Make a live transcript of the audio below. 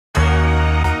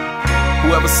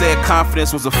Whoever said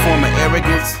confidence was a form of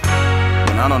arrogance,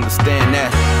 man, I don't understand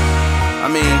that. I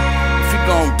mean, if you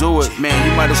gon' do it, man,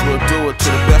 you might as well do it to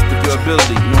the best of your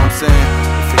ability, you know what I'm saying?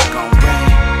 If it gon' rain,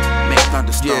 make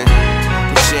thunderstorm.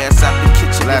 Yeah. Get your ass out the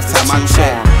kitchen. Last time I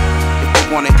checked, if they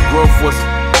wanted growth was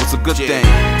a good thing.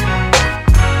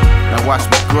 Now watch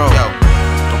me grow. Yo,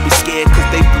 don't be scared cause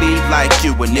they bleed like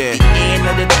you, and at the end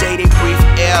of the day they breathe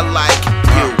air like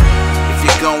you. If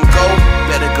you gon' go,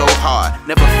 better go hard.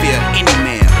 Never fear any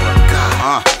man but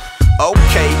God.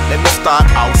 Okay, let me start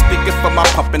out speaking for my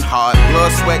pumping heart. Blood,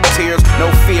 sweat, tears,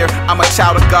 no fear. I'm a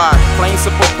child of God, plain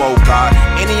simple Bogart.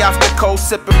 Any obstacle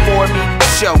sipping for me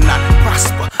shall not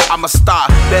prosper. I'm a star,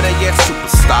 better yet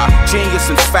superstar. Genius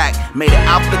in fact, made it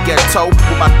out the ghetto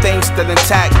with my things still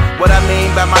intact. What I mean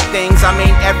by my things, I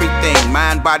mean everything.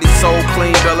 Mind, body, soul,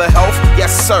 clean bill of health. Yes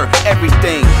sir,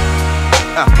 everything.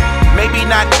 Maybe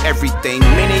not everything.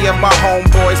 Many of my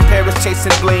homeboys perish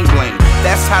chasing bling bling.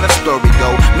 That's how the story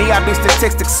go. Me, I be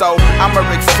statistics, so I'm a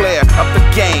Ric Flair up the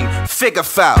game. Figure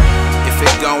foul. If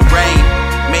it gon' rain,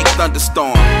 make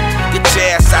thunderstorm. Get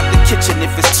your ass out the kitchen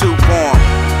if it's too warm.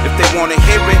 If they wanna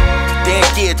hear it, then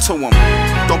get to them.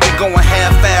 Don't be going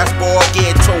half-fast, boy,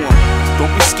 get to them.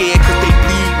 Don't be scared cause they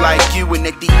bleed like you, and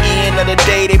at the end of the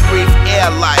day they breathe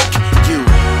air like you.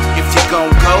 If you gon'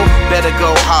 go, better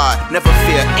go hard. Never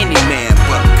fear any man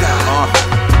but God.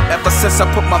 Ever since I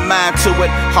put my mind to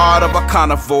it, heart of a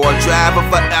carnivore, drive of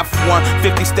a F1,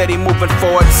 50 steady moving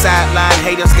forward. Sideline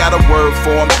haters got a word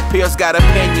for them. Peers got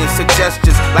opinions,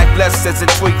 suggestions, like blessings and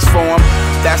tweaks for them.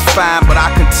 That's fine, but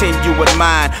I continue with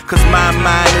mine, cause my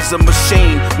mind is a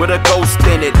machine with a ghost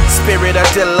in it. Spirit of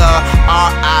Dilla,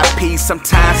 R.I.P.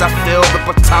 Sometimes I feel the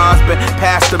baton's been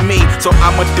passed to me, so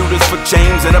I'ma do this for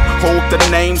James and uphold the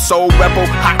name. Soul rebel,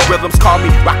 hot rhythms call me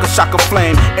Rocker Shocker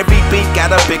Flame. Every beat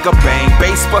got a bigger bang,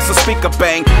 bass bust a speaker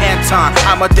bang. Anton,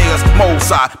 Amadeus,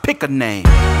 Mozart, pick a name.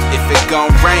 If it gon'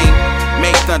 rain,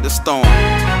 make thunderstorm.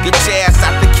 Get your ass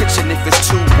out the kitchen if it's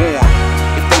too warm.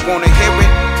 If they wanna hear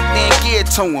it, then get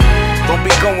to them. Don't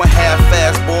be going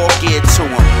half-fast, boy, get to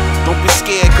them. Don't be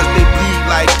scared cause they bleed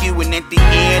like you, and at the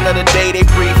end of the day they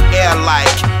breathe air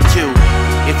like you.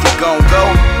 If you gon' go,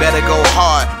 better go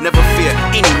hard. Never fear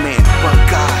any man but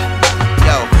God.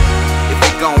 Yo, if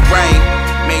it gon' rain,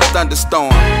 make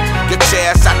thunderstorm. Get your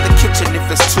ass out the kitchen if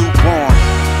it's too warm.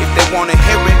 If they wanna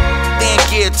hear it, then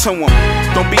get to them.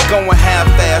 Don't be going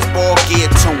half-fast, boy,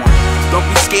 get to them. Don't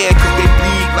be scared cause they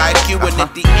bleed like you, and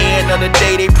at the end of the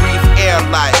day they breathe air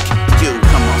like you.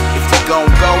 Come on, if you gon'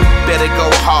 go, better go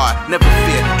hard. Never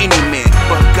fear any man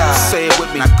but God. Say it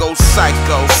with me, now go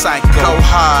psycho, psycho. Go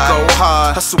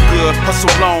hard, hustle good,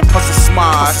 hustle long, hustle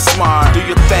smart. Do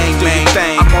your thing,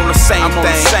 man. I'm on the same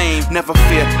thing. Never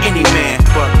fear any man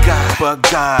but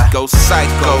God. Go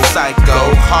psycho, go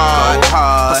hard,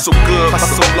 hustle good,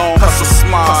 hustle long, hustle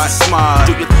smart.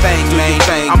 Do your thing, man.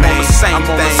 I'm on the same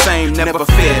thing. Never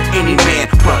fear any